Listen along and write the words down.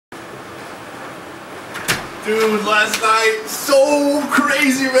Dude, last night, so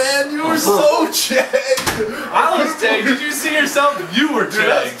crazy, man. You were so checked. I was checked. Did you see yourself? You were checked. Dude,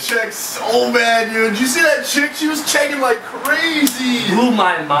 I was checked so bad, dude. Did you see that chick? She was checking like crazy. Blew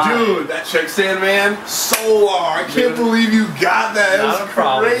my mind. Dude, that check stand, man, so hard. I can't believe you got that. It was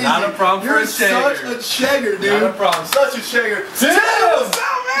crazy. Not a problem for a Chegg'd. You're such a Chegg'd, dude. Not a problem. Such a Chegg'd. Tim! What's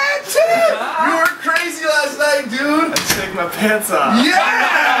up, man? Tim! You were crazy last night, dude. I took my pants off.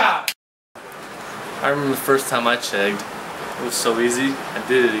 Yeah! I remember the first time I chegged. It was so easy. I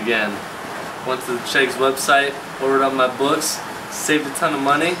did it again. Went to the Chegg'd website, ordered up my books, saved a ton of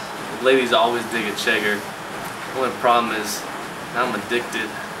money. The ladies always dig a Chegg'd. The only problem is, now I'm addicted.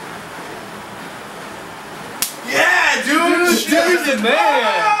 Yeah, dude! Dude, man!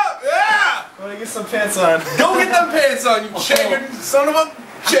 Yeah! I'm gonna get some pants on. Go get them pants on, you Chegg'd son of a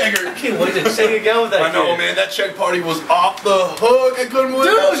Chegg'd. I can't wait to check again with that I know, kid. man. That check party was off the hook. I couldn't believe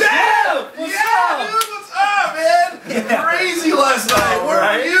it. Dude, Jeff! Yeah, dude, what's up, man? Yeah. Crazy last night. Where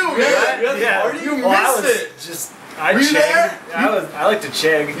were you, man? Yeah. You Well, missed it. I Were you there? I like to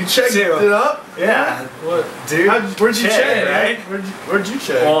chegg. You checked too. it up? Yeah. What, dude? Where'd you check, right? Where'd you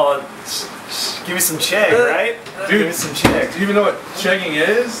check? Well, give me some chegg, right? Dude, give me some chegg. Do you even know what checking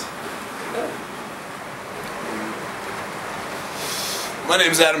is? My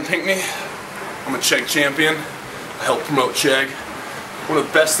name's Adam Pinkney. I'm a Chegg'd champion. I help promote Chegg'd. One of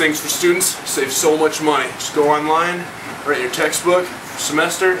the best things for students, save so much money. Just go online, write your textbook,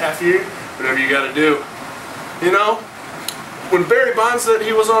 semester, half year, whatever you gotta do. You know, when Barry Bonds said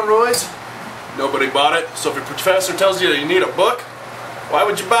he was on roids, nobody bought it. So if your professor tells you that you need a book, why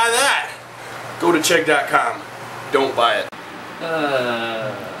would you buy that? Go to Chegg'd.com. Don't buy it.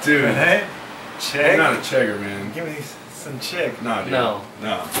 Dude, Hey, chegg. you're not a Chegg'd, man. Give me some chegg. Nah, dude. No.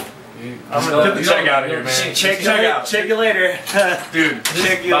 No. I'm gonna Get the check out of here, man. Check out. Check you later. Dude,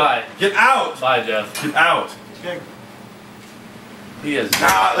 Check you. Bye. get out! Bye, Jeff. Get out! Check. He is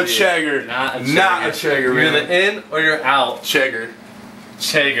Not a Chegg'd. Not a Chegg'd. Not a Chegg'd, You're man. either in or you're out. Chegg'd.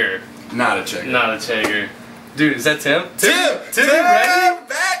 Chegg'd. Not a Chegg'd. Not a Chegg'd. Dude, is that Tim? Tim, ready?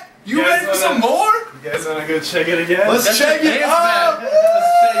 back! You You guys ready for some wanna- more? You guys wanna go check it again? Let's check it up! Let's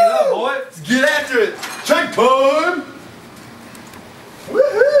check it up, boy. Let's get after it! Check time!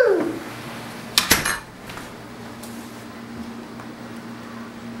 Woohoo!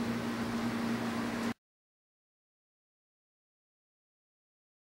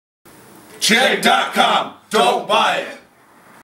 Chegg'd.com. Don't buy it.